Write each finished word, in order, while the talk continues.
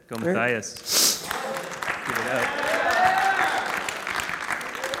Go Matthias. Give it up.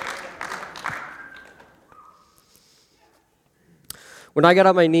 When I got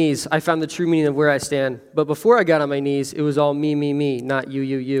on my knees, I found the true meaning of where I stand. But before I got on my knees, it was all me, me, me, not you,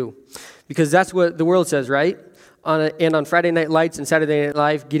 you, you. Because that's what the world says, right? And on Friday Night Lights and Saturday Night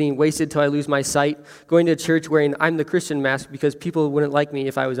Live, getting wasted till I lose my sight, going to church wearing I'm the Christian mask because people wouldn't like me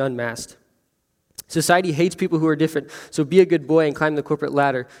if I was unmasked. Society hates people who are different, so be a good boy and climb the corporate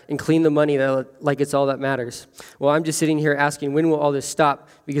ladder and clean the money like it's all that matters. Well, I'm just sitting here asking, when will all this stop?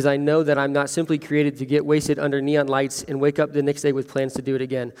 Because I know that I'm not simply created to get wasted under neon lights and wake up the next day with plans to do it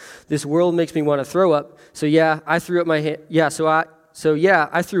again. This world makes me want to throw up, so I threw up my hand. I threw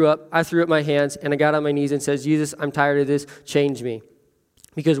up. I threw up my hands, and I got on my knees and said, Jesus, I'm tired of this. Change me.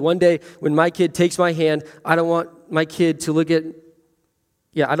 Because one day, when my kid takes my hand, I don't want my kid to look at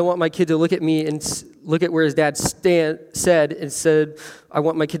me and look at where his dad said. Instead, I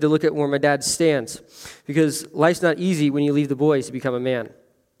want my kid to look at where my dad stands. Because life's not easy when you leave the boys to become a man.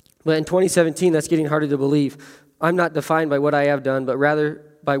 But in 2017, that's getting harder to believe. I'm not defined by what I have done, but rather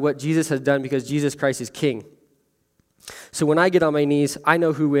by what Jesus has done because Jesus Christ is King. So when I get on my knees, I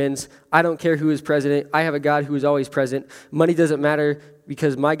know who wins. I don't care who is president. I have a God who is always present. Money doesn't matter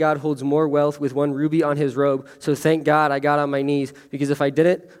because my God holds more wealth with one ruby on his robe. So thank God I got on my knees, because if I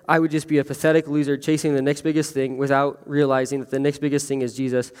didn't, I would just be a pathetic loser chasing the next biggest thing without realizing that the next biggest thing is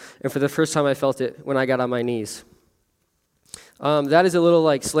Jesus. And for the first time, I felt it when I got on my knees. That is a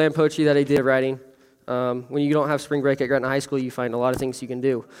little slam poetry that I did writing. When you don't have spring break at Gretna High School, you find a lot of things you can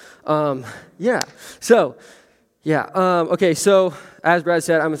do. Okay, so as Brad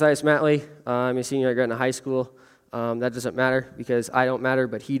said, I'm Matthias Matley. I'm a senior at Gretna High School. That doesn't matter because I don't matter,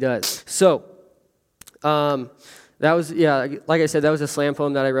 but he does. So, like I said, that was a slam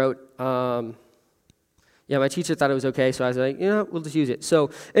poem that I wrote. My teacher thought it was okay, so I was like, we'll just use it.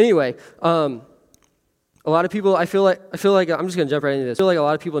 So, anyway, a lot of people, I feel like I'm just going to jump right into this. I feel like a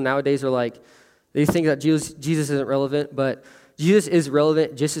lot of people nowadays are they think that Jesus isn't relevant, but Jesus is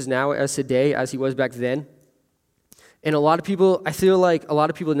relevant just as now as today as he was back then. And I feel like a lot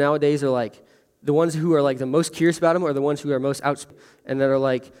of people nowadays are the ones who are the most curious about him are the ones who are most outspoken and that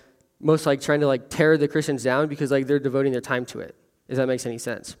are most trying to tear the Christians down because they're devoting their time to it, if that makes any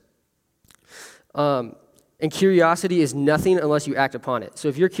sense. And curiosity is nothing unless you act upon it. So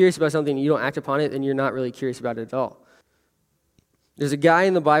if you're curious about something and you don't act upon it, then you're not really curious about it at all. There's a guy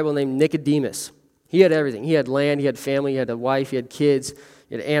in the Bible named Nicodemus. He had everything. He had land, he had family, he had a wife, he had kids,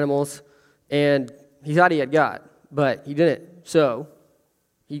 he had animals, and he thought he had God. But he didn't. So,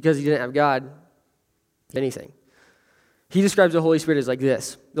 because he didn't have God, anything. He describes the Holy Spirit as like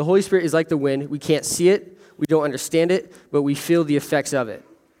this. The Holy Spirit is like the wind. We can't see it. We don't understand it, but we feel the effects of it.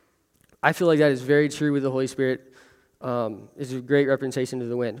 I feel like that is very true with the Holy Spirit. It's a great representation of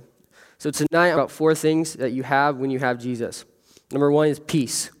the wind. So tonight, about 4 things that you have when you have Jesus. Number 1 is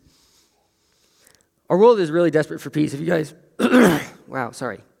peace. Our world is really desperate for peace. If you guys,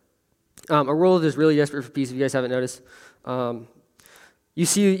 our world is really desperate for peace. If you guys haven't noticed, you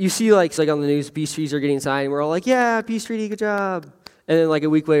see like on the news, peace treaties are getting signed, and we're all like, yeah, peace treaty, good job. And then a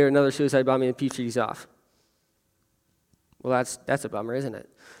week later, another suicide bombing, and the peace treaty's off. Well, that's a bummer, isn't it?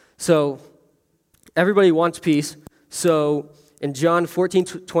 So everybody wants peace. So in John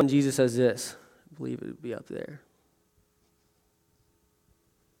 14:20, Jesus says this. I believe it would be up there.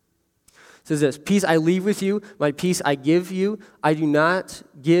 It says this, peace I leave with you, my peace I give you. I do not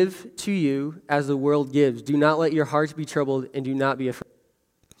give to you as the world gives. Do not let your hearts be troubled and do not be afraid.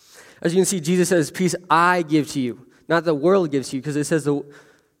 As you can see, Jesus says, peace I give to you, not the world gives to you, because it says,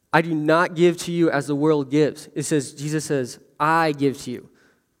 I do not give to you as the world gives. It says, Jesus says, I give to you.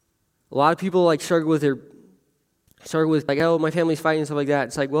 A lot of people struggle with oh, my family's fighting and stuff like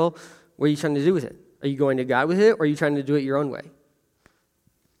that. It's well, what are you trying to do with it? Are you going to God with it, or are you trying to do it your own way?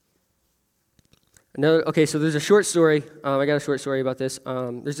 So there's a short story. I got a short story about this.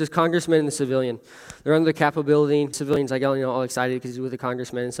 There's this congressman and a civilian. They're under the Capitol building. Civilian's all excited because he's with the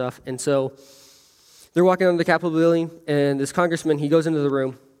congressman and stuff. And so they're walking under the Capitol building, and this congressman, he goes into the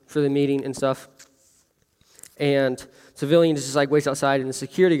room for the meeting and stuff. And civilian is just waits outside, and the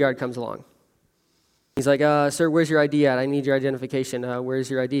security guard comes along. He's like, sir, where's your ID at? I need your identification. Where's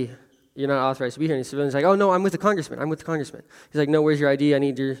your ID? You're not authorized to be here. And the civilian's like, oh, no, I'm with the congressman. He's like, no, where's your ID? I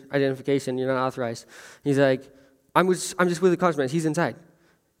need your identification. You're not authorized. He's like, I'm just with the congressman. He's inside.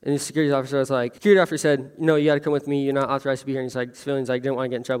 And the security officer was like, security officer said, no, you got to come with me. You're not authorized to be here. And he's like, civilian's like, didn't want to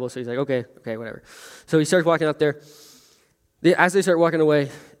get in trouble. So he's like, okay, whatever. So he starts walking up there. As they start walking away,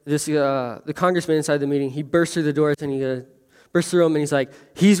 the congressman inside the meeting, he bursts through the door and he bursts through him and he's like,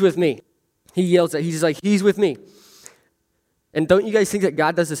 he's with me. He yells at, he's like, he's with me. And don't you guys think that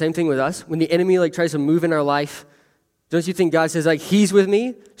God does the same thing with us? When the enemy tries to move in our life, don't you think God says he's with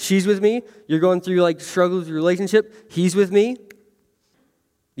me, she's with me, you're going through struggles with your relationship, he's with me.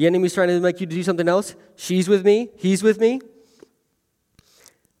 The enemy's trying to make you do something else, she's with me, he's with me.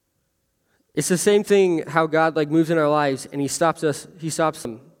 It's the same thing how God moves in our lives and he stops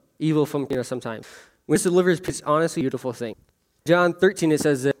evil from us sometimes. When he delivers peace, it's honestly a beautiful thing. John 13, it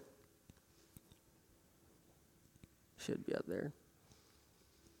says that. Should be up there.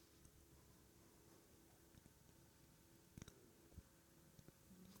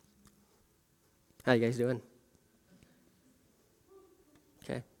 How you guys doing?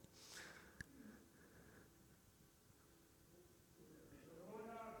 Okay.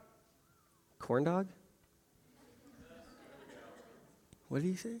 Corn dog? What did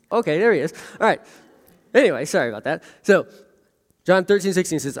he say? Okay, there he is. All right. Anyway, sorry about that. So, John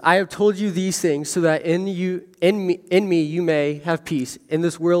 13:16 says, I have told you these things so that in me you may have peace. In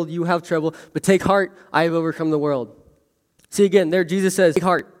this world you have trouble, but take heart, I have overcome the world. See again, there Jesus says, take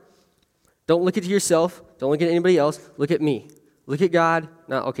heart. Don't look at yourself. Don't look at anybody else. Look at me. Look at God.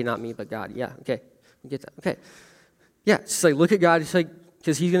 Not me, but God. Yeah, okay. Get that. Okay. Yeah, just look at God, just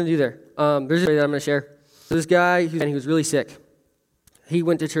because he's going to do there. There's a story that I'm going to share. So this guy, he was really sick. He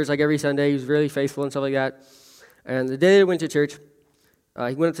went to church every Sunday. He was really faithful and stuff like that. And the day they went to church,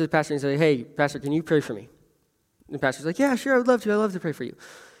 he went up to the pastor and said, hey, pastor, can you pray for me? And the pastor's like, yeah, sure, I would love to. I'd love to pray for you.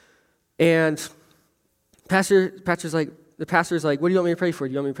 And the pastor's like, what do you want me to pray for?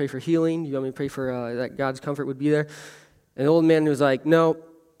 Do you want me to pray for healing? Do you want me to pray for that God's comfort would be there? And the old man was like, no,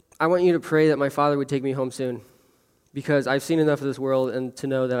 I want you to pray that my father would take me home soon because I've seen enough of this world and to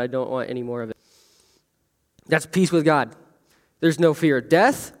know that I don't want any more of it. That's peace with God. There's no fear of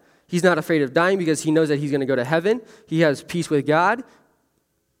death. He's not afraid of dying because he knows that he's going to go to heaven. He has peace with God.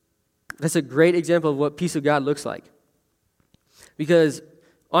 That's a great example of what peace of God looks like. Because,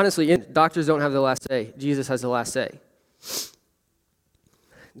 honestly, doctors don't have the last say. Jesus has the last say.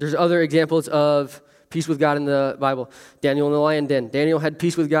 There's other examples of peace with God in the Bible. Daniel in the lion den. Daniel had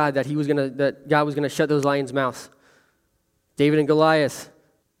peace with God that God was going to shut those lions' mouths. David and Goliath.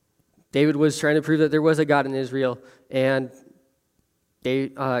 David was trying to prove that there was a God in Israel. And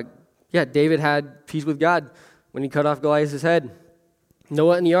David had peace with God when he cut off Goliath's head.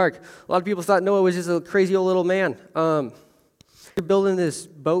 Noah in the ark. A lot of people thought Noah was just a crazy old little man. You're building this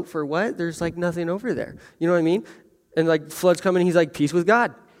boat for what? There's nothing over there. You know what I mean? And floods coming, he's peace with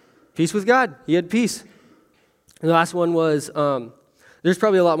God. Peace with God. He had peace. And the last one was, there's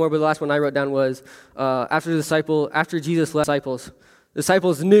probably a lot more, but the last one I wrote down was, after Jesus left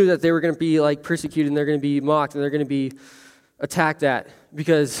disciples knew that they were going to be persecuted and they're going to be mocked and they're going to be attacked at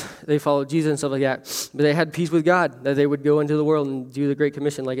because they followed Jesus and stuff like that. But they had peace with God that they would go into the world and do the Great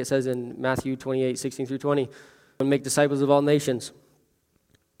Commission like it says in Matthew 28:16-20, and make disciples of all nations.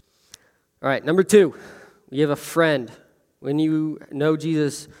 All right, number 2, you have a friend. When you know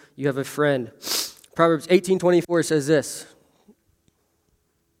Jesus, you have a friend. Proverbs 18:24 says this.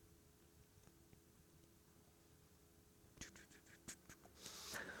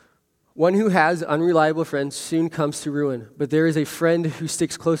 One who has unreliable friends soon comes to ruin, but there is a friend who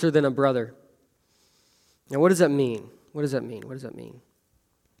sticks closer than a brother. Now, what does that mean? What does that mean? What does that mean?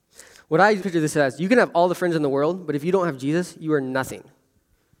 What I picture this as, you can have all the friends in the world, but if you don't have Jesus, you are nothing.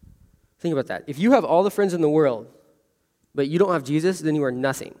 Think about that. If you have all the friends in the world, but you don't have Jesus, then you are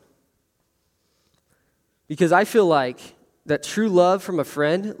nothing. Because I feel like that true love from a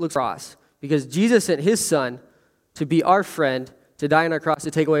friend looks cross. Because Jesus sent his son to be our friend, to die on our cross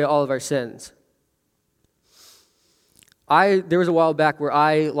to take away all of our sins. There was a while back where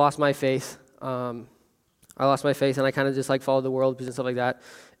I lost my faith. I lost my faith and I kind of just followed the world and stuff like that.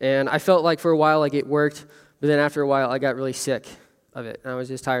 And I felt like for a while it worked, but then after a while I got really sick of it. And I was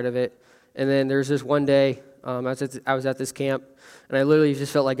just tired of it. And then there was this one day, I was at this camp, and I literally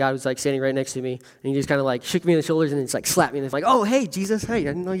just felt like God was standing right next to me, and he just kind of shook me in the shoulders and just slapped me, and it's oh, hey, Jesus, hey, I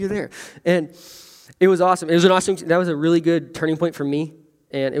didn't know you're there. And it was awesome. That was a really good turning point for me,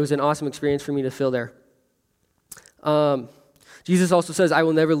 and it was an awesome experience for me to feel there. Jesus also says, I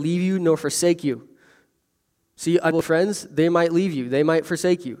will never leave you nor forsake you. See, other friends, they might leave you. They might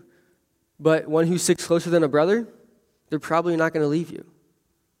forsake you. But one who sticks closer than a brother, they're probably not going to leave you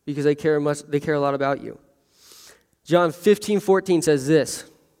because they care a lot about you. John 15:14 says this.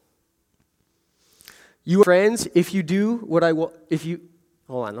 You are friends if you do what I will,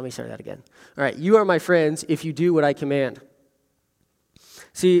 hold on, let me start that again. All right, you are my friends if you do what I command.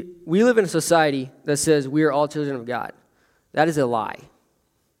 See, we live in a society that says we are all children of God. That is a lie.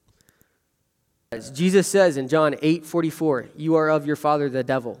 As Jesus says in John 8:44, you are of your father the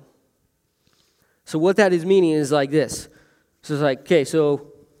devil. So what that is meaning is this. So it's like, okay,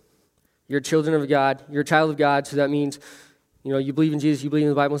 so you're children of God, you're a child of God, so that means, you believe in Jesus, you believe in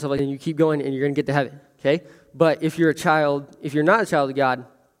the Bible and stuff like that, and you keep going and you're going to get to heaven, okay? But if you're not a child of God,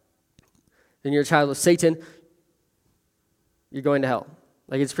 then you're a child of Satan, you're going to hell.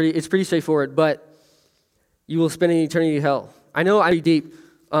 Like it's pretty straightforward, but you will spend an eternity in hell. I know I'm deep,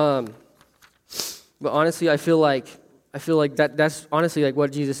 but honestly, I feel like that's honestly like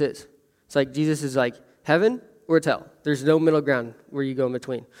what Jesus is. It's like Jesus is like heaven or it's hell. There's no middle ground where you go in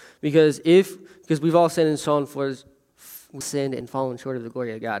between. Because we've all sinned and fallen short of the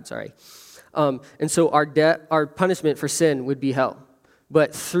glory of God, sorry. And so our punishment for sin would be hell.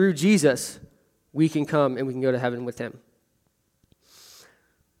 But through Jesus, we can come and we can go to heaven with him.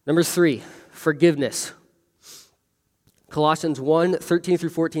 Number 3, forgiveness. Colossians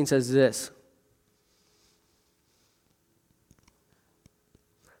 1:13-14 says this.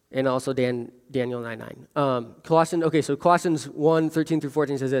 And also Daniel 9:9. Colossians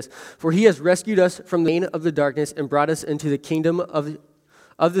 1:13-14 says this. For he has rescued us from the reign of the darkness and brought us into the kingdom of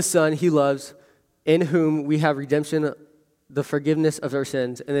the Son he loves, in whom we have redemption, the forgiveness of our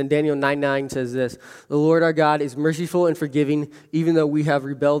sins. And then Daniel 9:9 says this. The Lord our God is merciful and forgiving, even though we have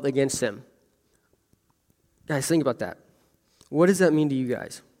rebelled against him. Guys, think about that. What does that mean to you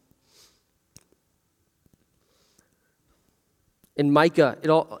guys? In Micah,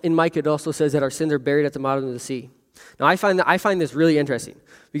 it also says that our sins are buried at the bottom of the sea. Now, I find this really interesting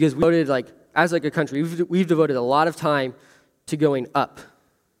because we devoted, as a country, we've devoted a lot of time to going up,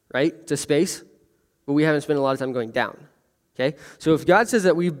 right, to space, but we haven't spent a lot of time going down. Okay, so if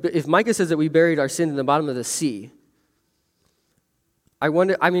Micah says that we buried our sins in the bottom of the sea, I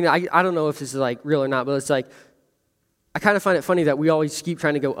wonder. I mean, I don't know if this is real or not, but it's I kind of find it funny that we always keep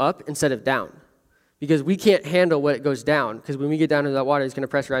trying to go up instead of down. Because we can't handle what goes down. Because when we get down into that water, it's going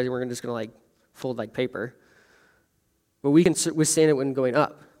to pressurize and we're just going to fold like paper. But we can withstand it when going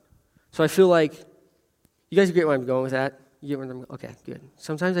up. So I feel like, you guys get where I'm going with that? You get where I'm, okay, good.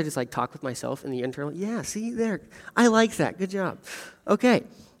 Sometimes I just talk with myself in the internal. Yeah, see there. I like that. Good job. Okay.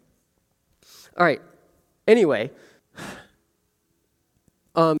 All right. Anyway,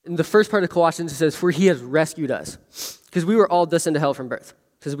 in the first part of Colossians, it says, for he has rescued us. Because we were all destined to hell from birth.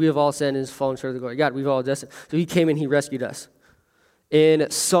 Because we have all sinned and fallen short of the glory of God. We've all destined. So he came and he rescued us. In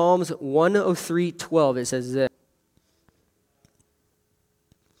Psalms 103:12, it says this.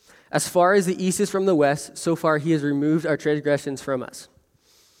 As far as the east is from the west, so far he has removed our transgressions from us.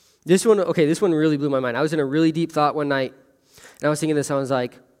 This one really blew my mind. I was in a really deep thought one night, and I was thinking this. I was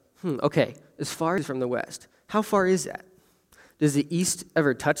like, okay, as far as from the west, how far is that? Does the east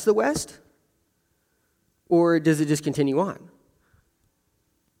ever touch the west? Or does it just continue on?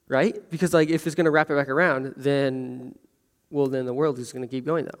 Right? Because if it's going to wrap it back around, then the world is going to keep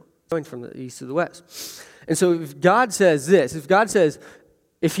going, though. Going from the east to the west. And so if God says this,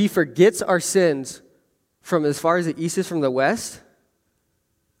 if he forgets our sins from as far as the east is from the west,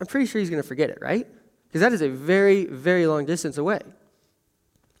 I'm pretty sure he's going to forget it, right? Because that is a very, very long distance away.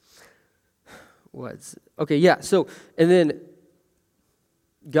 And then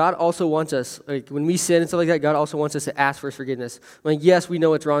God also wants us, when we sin and stuff like that, God also wants us to ask for his forgiveness. Yes, we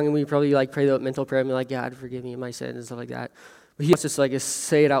know it's wrong, and we probably pray the mental prayer and be like, God, forgive me of my sins and stuff like that. But he wants us to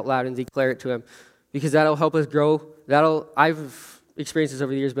say it out loud and declare it to him, because that'll help us grow. I've experienced this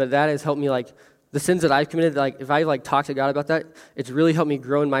over the years, but that has helped me, the sins that I've committed, if I talk to God about that, it's really helped me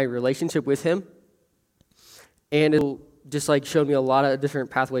grow in my relationship with him. And it'll just show me a lot of different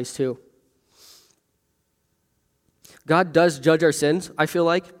pathways too. God does judge our sins, I feel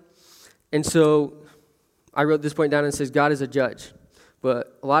like. And so I wrote this point down and it says God is a judge.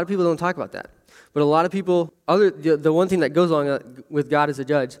 But a lot of people don't talk about that. But a lot of people, the one thing that goes along with God as a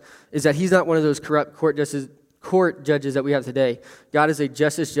judge is that he's not one of those corrupt court judges that we have today. God is a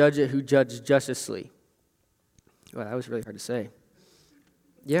justice judge who judges justly. Well, that was really hard to say.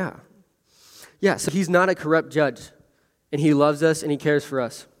 Yeah. Yeah, so he's not a corrupt judge. And he loves us and he cares for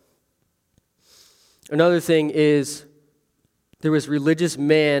us. Another thing is there was religious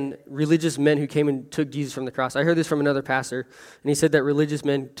men who came and took Jesus from the cross. I heard this from another pastor, and he said that religious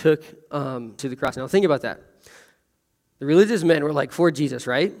men took to the cross. Now think about that. The religious men were for Jesus,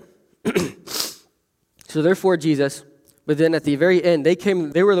 right? So they're for Jesus, but then at the very end,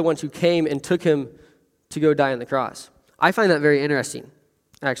 they were the ones who came and took him to go die on the cross. I find that very interesting,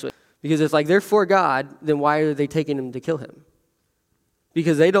 actually. Because if they're for God, then why are they taking him to kill him?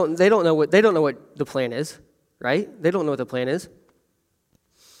 Because they don't know what the plan is, right? They don't know what the plan is.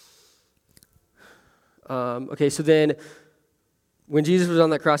 So then when Jesus was on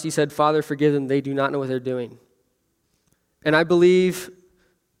that cross, he said, Father, forgive them. They do not know what they're doing. And I believe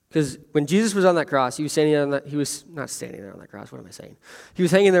Because when Jesus was on that cross, he was standing on that, he was not standing there on that cross, what am I saying? He was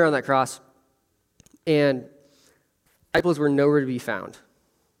hanging there on that cross, and disciples were nowhere to be found.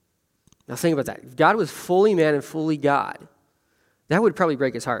 Now think about that. If God was fully man and fully God, that would probably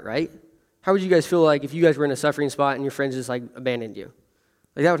break his heart, right? How would you guys feel like if you guys were in a suffering spot and your friends just like abandoned you?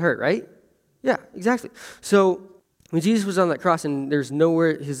 Like that would hurt, right? Yeah, exactly. So when Jesus was on that cross and there's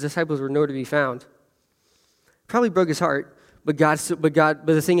nowhere, his disciples were nowhere to be found, probably broke his heart. But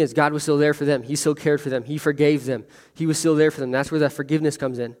the thing is, God was still there for them. He still cared for them. He forgave them. He was still there for them. That's where that forgiveness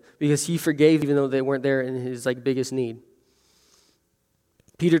comes in, because he forgave even though they weren't there in his like biggest need.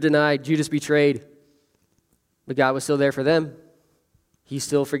 Peter denied, Judas betrayed, but God was still there for them. He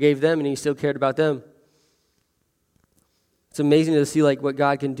still forgave them, and he still cared about them. It's amazing to see like what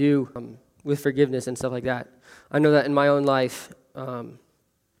God can do with forgiveness and stuff like that. I know that in my own life that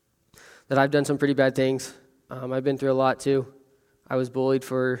I've done some pretty bad things. I've been through a lot too. I was bullied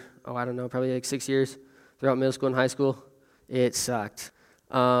for, probably like 6 years throughout middle school and high school. It sucked.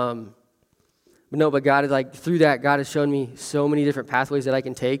 But God, through that, God has shown me so many different pathways that I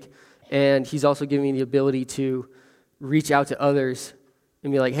can take. And he's also given me the ability to reach out to others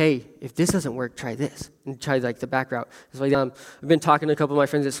and be like, hey, if this doesn't work, try this. And try like the back route. So, I've been talking to a couple of my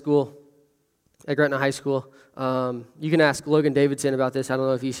friends at school, at Gretna High School. You can ask Logan Davidson about this. I don't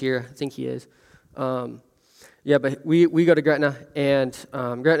know if he's here. I think he is. Yeah, but we go to Gretna, and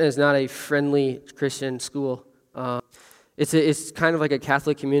Gretna is not a friendly Christian school. It's kind of like a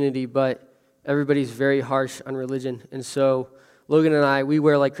Catholic community, but everybody's very harsh on religion. And so Logan and I, we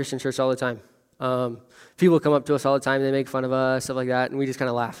wear like Christian shirts all the time. People come up to us all the time, they make fun of us, stuff like that, and we just kind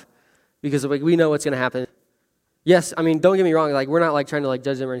of laugh because like we know what's going to happen. Yes, I mean, don't get me wrong, like we're not like trying to like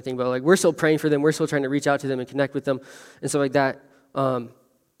judge them or anything, but like we're still praying for them, we're still trying to reach out to them and connect with them and stuff like that.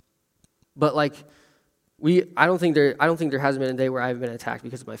 But like I don't think there hasn't been a day where I've been attacked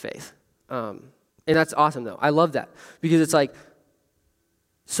because of my faith. And that's awesome though. I love that because it's like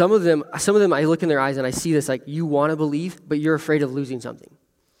some of them I look in their eyes and I see this like you want to believe, but you're afraid of losing something.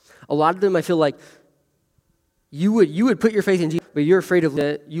 A lot of them I feel like you would put your faith in Jesus, but you're afraid of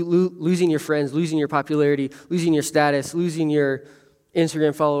losing your friends, losing your popularity, losing your status, losing your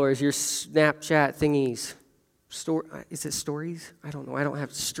Instagram followers, your Snapchat thingies. Is it stories? I don't know. I don't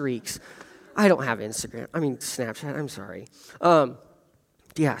have streaks. I don't have Instagram. I mean, Snapchat. I'm sorry.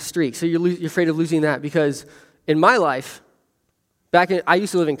 Yeah, streaks. So you're afraid of losing that because in my life, I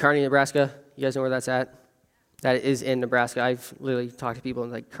used to live in Kearney, Nebraska. You guys know where that's at? That is in Nebraska. I've literally talked to people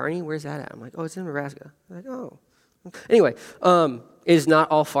and like, Kearney, where's that at? I'm like, oh, it's in Nebraska. I'm like, oh. Anyway, it is not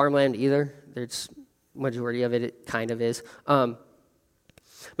all farmland either. There's majority of it kind of is. But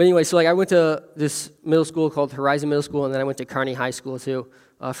anyway, so like I went to this middle school called Horizon Middle School, and then I went to Kearney High School too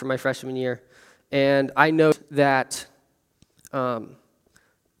for my freshman year. And I know that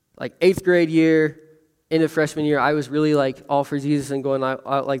like 8th grade year, into freshman year, I was really like all for Jesus and going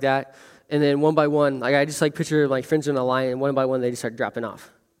out like that. And then one by one, like I just like picture my friends in a line, and one by one they just start dropping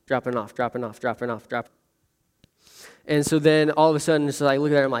off. And so then all of a sudden, it's like I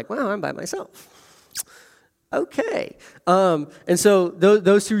look at it, I'm like, wow, I'm by myself. Okay. And so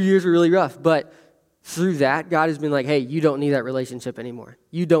those 2 years were really rough. But through that, God has been like, hey, you don't need that relationship anymore.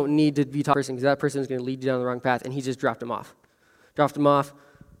 You don't need to be taught person because that person is going to lead you down the wrong path. And he just dropped him off.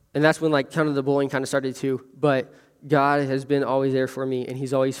 And that's when like kind of the bullying kind of started too. But God has been always there for me, and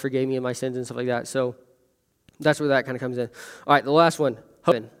he's always forgave me of my sins and stuff like that. So that's where that kind of comes in. All right, the last one,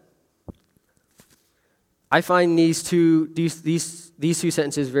 hope. I find these two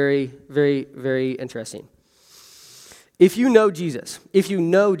sentences very, very, very interesting. If you know Jesus,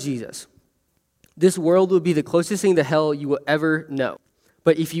 this world will be the closest thing to hell you will ever know.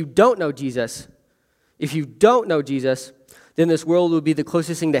 But if you don't know Jesus, then this world will be the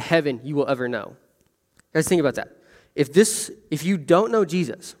closest thing to heaven you will ever know. Guys, think about that. If you don't know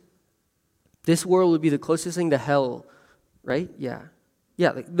Jesus, this world would be the closest thing to hell, right? Yeah.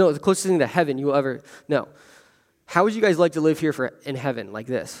 The closest thing to heaven you will ever know. How would you guys like to live here in heaven like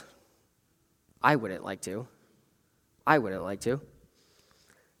this? I wouldn't like to.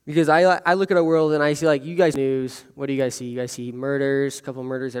 Because I look at our world and I see like, you guys news, what do you guys see? You guys see murders, a couple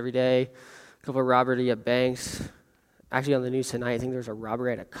murders every day, a couple robbery at banks. Actually on the news tonight, I think there's a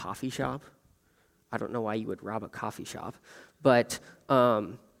robbery at a coffee shop. I don't know why you would rob a coffee shop, but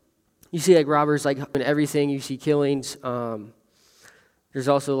you see like robbers like in everything. You see killings. There's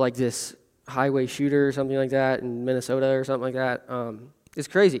also like this highway shooter or something like that in Minnesota or something like that. It's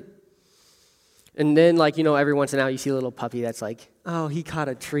crazy. And then like, every once in a while you see a little puppy that's like, oh, he caught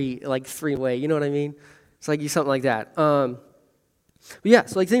a treat like 3 away. You know what I mean? It's like something like that. But yeah,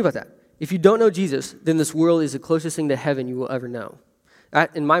 so like think about that. If you don't know Jesus, then this world is the closest thing to heaven you will ever know.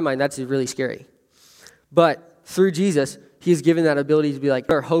 In my mind, that's really scary. But through Jesus, he's given that ability to be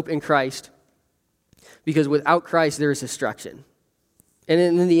like, our hope in Christ, because without Christ, there is destruction. And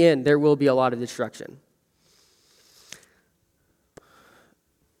in the end, there will be a lot of destruction.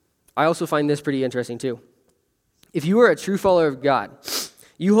 I also find this pretty interesting too. If you are a true follower of God,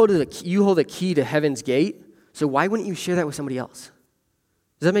 you hold a key to heaven's gate, so why wouldn't you share that with somebody else?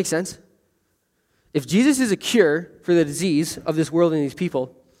 Does that make sense? If Jesus is a cure for the disease of this world and these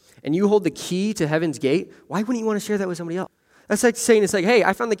people, and you hold the key to heaven's gate, why wouldn't you want to share that with somebody else? That's like saying, it's like, hey,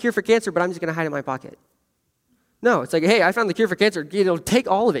 I found the cure for cancer, but I'm just going to hide it in my pocket. No, it's like, hey, I found the cure for cancer. Take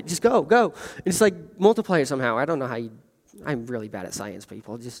all of it. Just go. And just like multiply it somehow. I don't know how I'm really bad at science,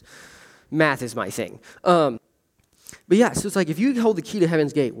 people. Just math is my thing. But yeah, so it's like if you hold the key to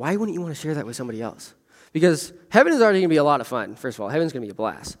heaven's gate, why wouldn't you want to share that with somebody else? Because heaven is already going to be a lot of fun. First of all, heaven's going to be a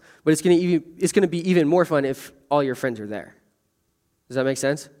blast. But it's going to be even more fun if all your friends are there. Does that make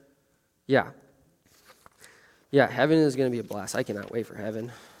sense? Yeah. Yeah, heaven is going to be a blast. I cannot wait for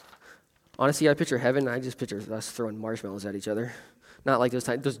heaven. Honestly, I picture heaven, I just picture us throwing marshmallows at each other. Not like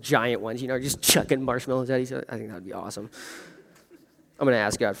those giant ones, just chucking marshmallows at each other. I think that would be awesome. I'm going to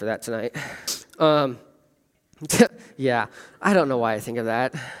ask God for that tonight. Yeah, I don't know why I think of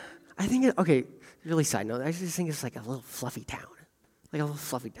that. Okay, really side note, I just think it's like a little fluffy town. Like a little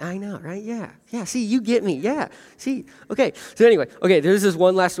fluffy, I know, right? Yeah, see, you get me, yeah. See, okay, so anyway, there's this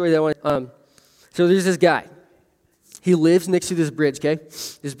one last story that I want so there's this guy. He lives next to this bridge, okay?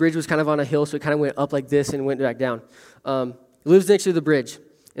 This bridge was kind of on a hill, so it kind of went up like this and went back down. He lives next to the bridge.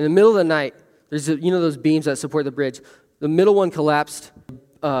 In the middle of the night, there's those beams that support the bridge. The middle one collapsed.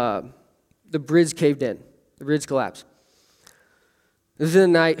 The bridge caved in. The bridge collapsed. This was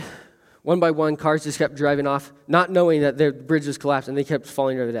in the night. One by one, cars just kept driving off, not knowing that their bridge was collapsed, and they kept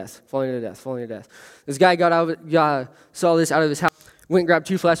falling to death. This guy saw this out of his house, went and grabbed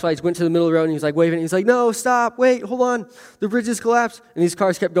 2 flashlights, went to the middle of the road, and he was like waving. He's like, no, stop, wait, hold on. The bridge has collapsed. And these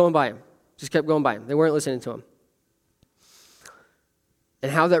cars kept going by him. Just kept going by him. They weren't listening to him.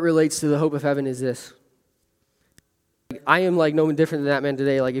 And how that relates to the hope of heaven is this. I am like no one different than that man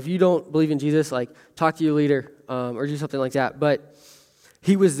today. Like if you don't believe in Jesus, like talk to your leader or do something like that. But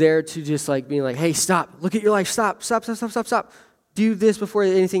he was there to just like being like, hey, stop. Look at your life. Stop. Do this before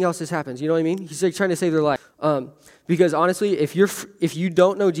anything else happens. You know what I mean? He's like trying to save their life. Because honestly, if you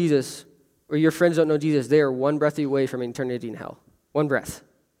don't know Jesus or your friends don't know Jesus, they are one breath away from eternity in hell. One breath.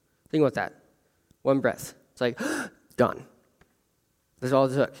 Think about that. One breath. It's like, done. That's all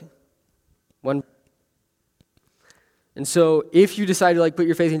it took. One. And so if you decide to like put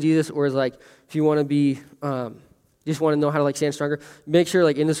your faith in Jesus, or like if you want to be, just want to know how to like stand stronger, make sure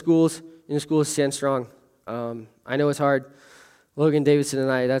like in the schools stand strong. I know it's hard. Logan Davidson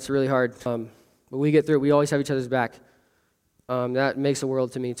and I, that's really hard. But we get through it. We always have each other's back. That makes the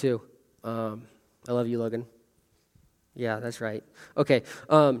world to me too. I love you, Logan. Yeah, that's right. Okay.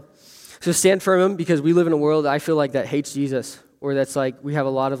 So stand firm, because we live in a world I feel like that hates Jesus, or that's like we have a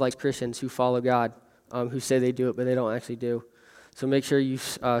lot of like Christians who follow God, who say they do it, but they don't actually do. So make sure you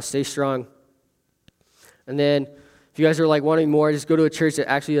stay strong. And then if you guys are like wanting more, just go to a church that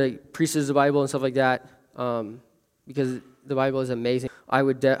actually like preaches the Bible and stuff like that, because the Bible is amazing. I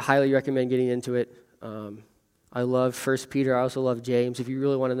would highly recommend getting into it. I love 1 Peter. I also love James. If you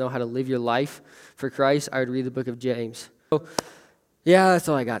really want to know how to live your life for Christ, I would read the book of James. So, yeah, that's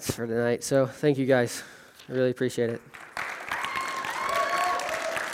all I got for tonight. So thank you guys. I really appreciate it.